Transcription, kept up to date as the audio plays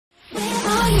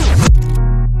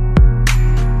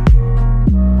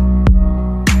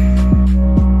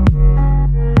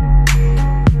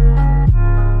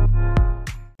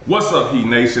What's up, Heat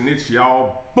Nation? It's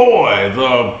y'all boy,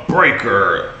 the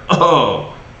breaker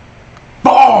of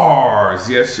bars.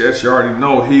 Yes, you already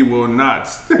know he will not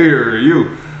steer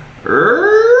you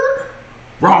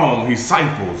wrong. He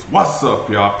cycles. What's up,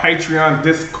 y'all? Patreon,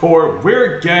 Discord,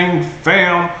 we're gang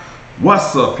fam.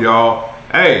 What's up, y'all?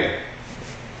 Hey,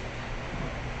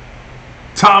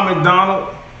 Tom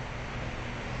Macdonald,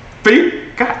 feet.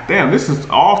 God damn, this is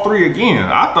all three again.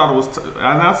 I thought it was, and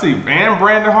I see, and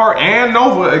Brandon Hart and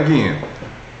Nova again.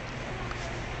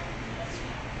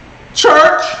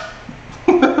 Church.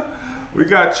 We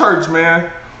got church,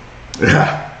 man.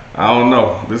 Yeah, I don't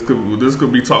know. This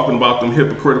could be talking about them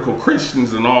hypocritical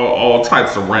Christians and all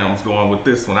types of realms going with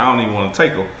this one. I don't even want to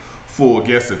take a full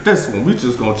guess at this one. We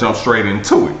just gonna jump straight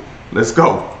into it. Let's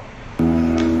go.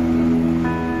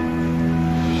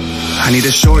 I need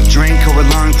a short drink or a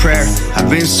long prayer. I've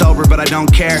been sober, but I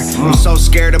don't care. I'm so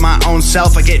scared of my own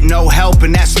self, I get no help,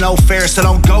 and that's no fair. So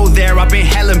don't go there, I've been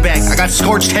hell and back. I got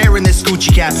scorched hair in this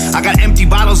Gucci cap. I got empty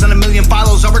bottles and a million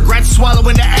follows. I regret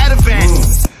swallowing the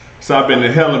Ativan. So I've been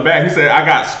to hell and back. He said, I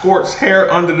got scorched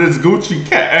hair under this Gucci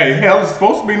cap. Hey, hell is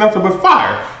supposed to be nothing but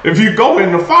fire. If you go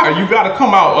in the fire, you gotta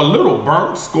come out a little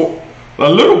burnt, a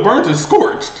little burnt and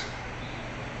scorched.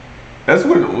 That's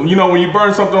what, you know, when you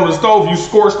burn something on the stove, you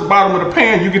scorch the bottom of the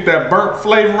pan, you get that burnt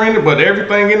flavor in it, but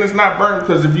everything in it's not burnt,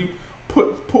 because if you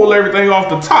pull everything off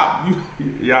the top,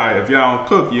 yeah, if y'all don't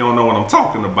cook, you don't know what I'm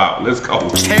talking about. Let's go.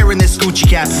 Hair in this Gucci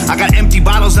cap. I got empty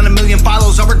bottles and a million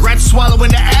follows. I regret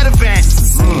swallowing the Ativan.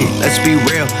 Let's be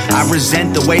real, I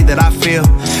resent the way that I feel.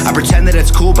 I pretend that it's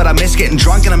cool, but I miss getting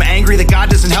drunk, and I'm angry that God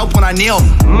doesn't help when I kneel.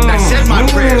 I said my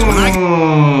prayers when I...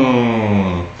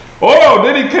 Oh,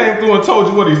 then he came through and told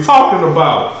you what he's talking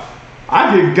about.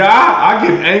 I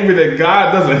get angry that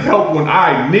God doesn't help when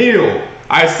I kneel.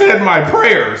 I said my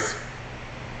prayers.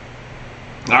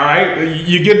 All right,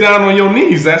 you get down on your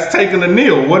knees. That's taking a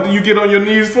kneel. What do you get on your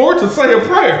knees for? To say a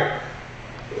prayer.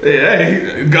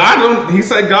 Hey, God, he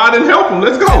said God didn't help him.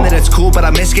 Let's go. That it's cool, but I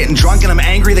miss getting drunk, and I'm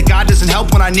angry that God doesn't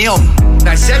help when I kneel.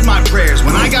 I said my prayers.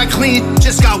 When I got clean, it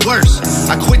just got worse.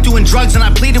 I quit doing drugs and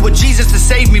I pleaded with Jesus to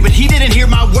save me, but he didn't hear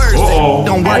my words.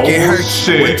 Don't work, it hurts.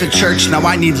 Shit. Went to church, now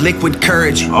I need liquid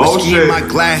courage. Whiskey in my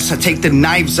glass, I take the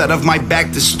knives out of my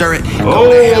back to stir it. Go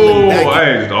to hell and back.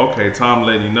 Hey, okay, Tom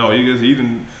letting you know. He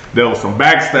didn't. There was some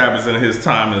backstabbers in his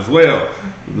time as well.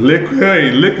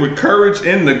 Liquid courage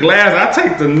in the glass. I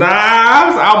take the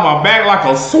knives out my back like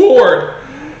a sword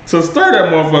to stir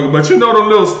that motherfucker. But you know them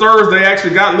little stirs, they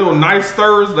actually got little knife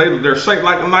stirs. They're shaped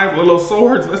like a knife with little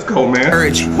swords. Let's go, man.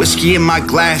 Courage, whiskey in my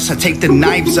glass. I take the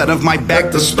knives out of my back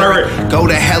to stir it. Go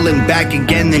to hell and back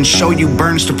again, then show you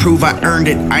burns to prove I earned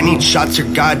it. I need shots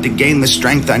of God to gain the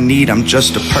strength I need. I'm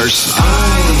just a person.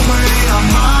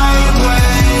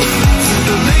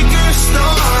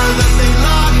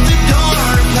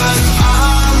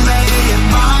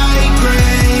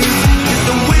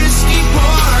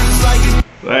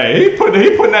 Hey, he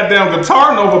putting that damn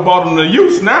guitar Nova bought him to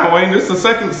use now, ain't this the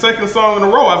second song in a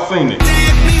row I've seen it.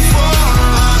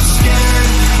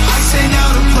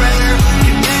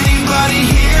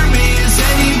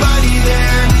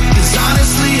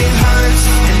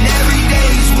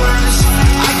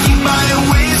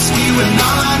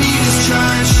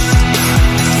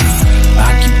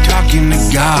 I keep talking to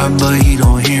God, but he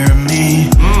don't hear me.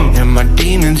 And my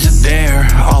demons are there,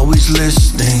 always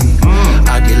listening.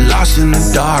 I get lost in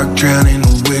the dark, drowning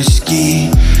in whiskey.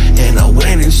 And I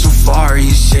went in so far, you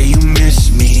say you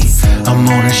miss me. I'm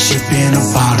on a ship in a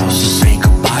bottle, so say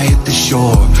goodbye at the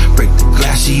shore. Break the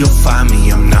glass so you'll find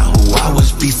me, I'm not who I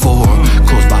was before.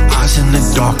 Close my eyes in the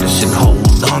darkness and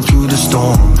hold on through the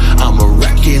storm. I'm a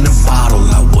wreck in a bottle,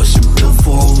 I wasn't built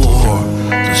for a war.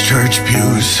 Those church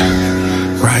pews,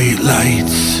 bright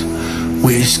lights,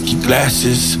 whiskey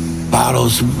glasses,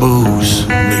 bottles of booze,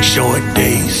 make short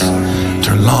days,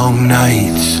 turn long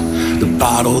nights. The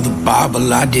bottle, the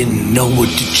Bible, I didn't know what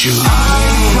to choose.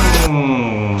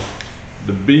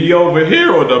 The B over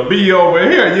here or the B over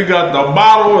here? You got the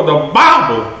bottle or the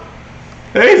Bible.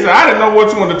 He said, I didn't know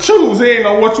which one to choose. He ain't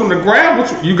know which one to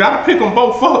grab. You gotta pick them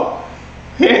both up.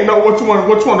 He ain't know which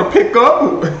one to pick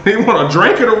up. He want to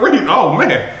drink it or read. Oh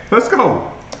man, let's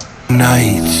go.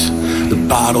 Nights, the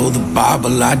bottle, the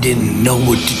Bible, I didn't know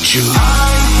what to choose. I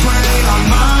pray on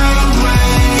my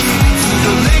way to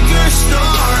the liquor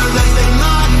store, that they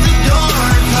lock the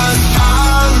door, 'cause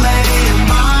I'll lay in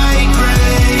my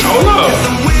grave.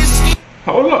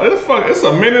 Hold up, it's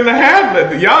a minute and a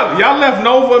half. Y'all left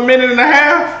Nova a minute and a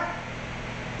half.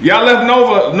 Y'all left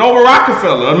Nova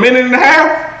Rockefeller a minute and a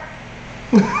half.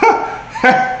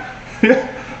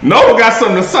 Nova got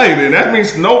something to say then. That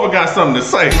means Nova got something to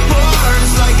say.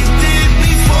 Like it did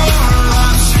before.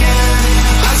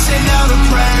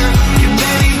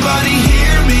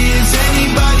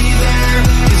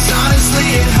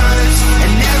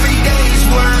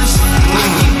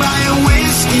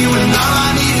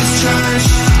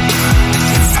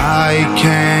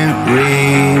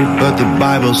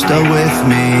 still with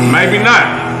me? Maybe not.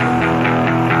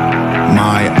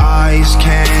 My eyes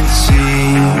can't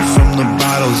see from the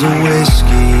bottles of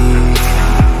whiskey.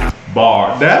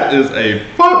 Bar. That is a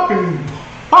fucking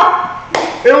bar.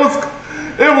 It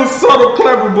was subtle,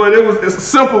 clever, but it's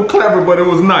simple, clever, but it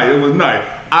was nice. It was nice.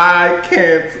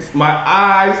 My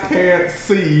eyes can't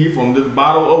see from this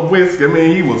bottle of whiskey. I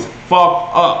mean, he was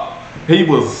fucked up. He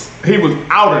was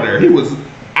out of there. He was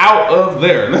out of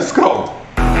there. Let's go.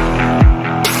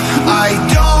 I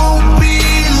don't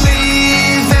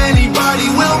believe anybody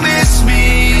will miss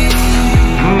me.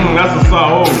 That's a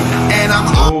song. And I'm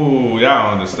oh, y'all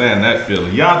don't understand that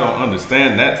feeling. Y'all don't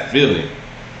understand that feeling.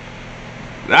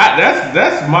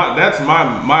 That's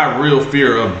my real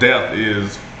fear of death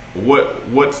is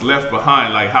what's left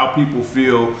behind, like how people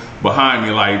feel behind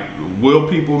me, like will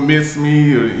people miss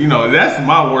me, or, you know, that's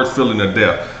my worst feeling of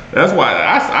death. That's why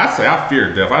I say I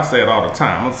fear death. I say it all the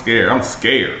time. I'm scared.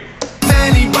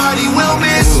 Anybody will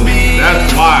miss me.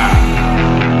 That's why.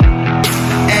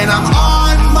 And I'm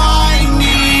on my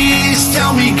knees.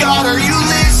 Tell me, God, are you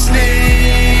listening?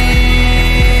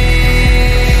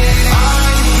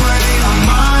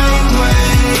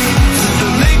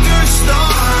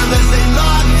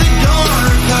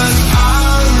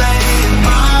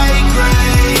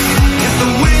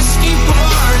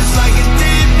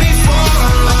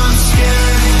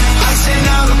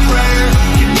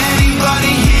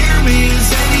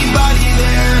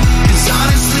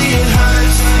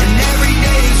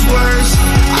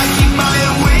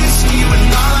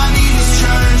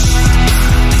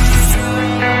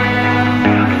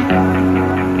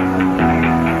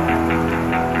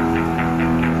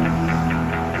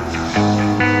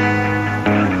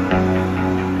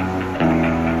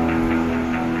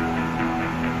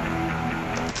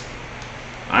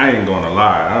 I ain't gonna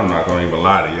lie. I'm not gonna even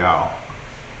lie to y'all.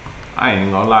 I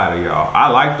ain't gonna lie to y'all. I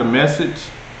like the message.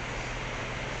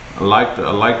 I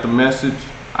like the message.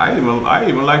 I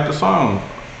even like the song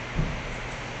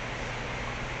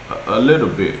a little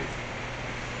bit.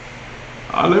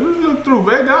 Let me look through,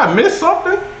 baby. Did I miss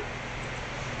something?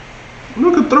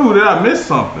 Looking through, did I miss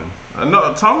something?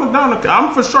 No, Tom MacDonald.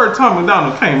 I'm for sure Tom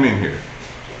MacDonald came in here.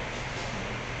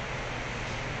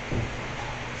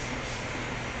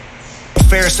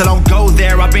 Fair, so don't go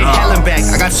there. I've been hell and back.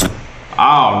 I got.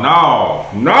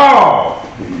 Oh no,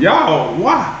 y'all,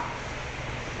 why?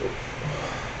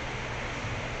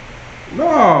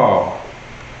 No.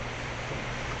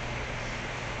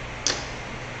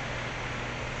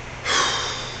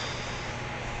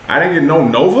 I didn't get no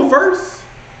Nova verse.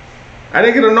 I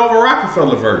didn't get a Nova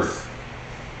Rockefeller verse.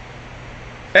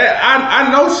 And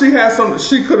I know she had some.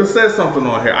 She could have said something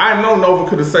on here. I know Nova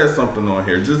could have said something on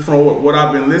here just from what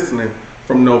I've been listening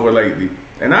from Nova lately.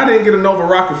 And I didn't get a Nova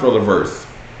Rockefeller verse.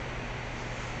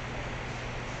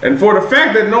 And for the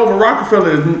fact that Nova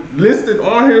Rockefeller is listed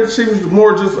on here, she was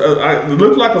more just it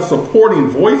looked like a supporting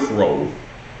voice role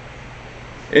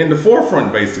in the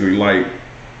forefront, basically. Like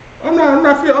I'm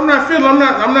not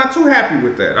too happy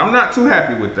with that. I'm not too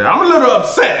happy with that. I'm a little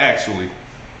upset, actually.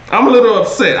 I'm a little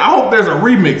upset. I hope there's a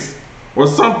remix or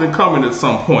something coming at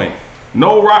some point.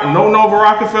 No Nova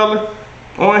Rockefeller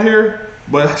on here,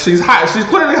 but she's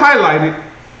clearly highlighted.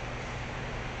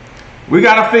 We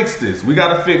gotta fix this.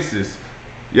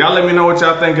 Y'all let me know what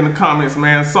y'all think in the comments,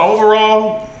 man. So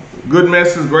overall, good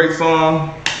message, great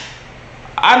song.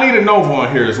 I need a Nova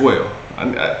on here as well.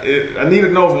 I need a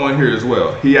Nova on here as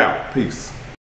well. He out. Peace.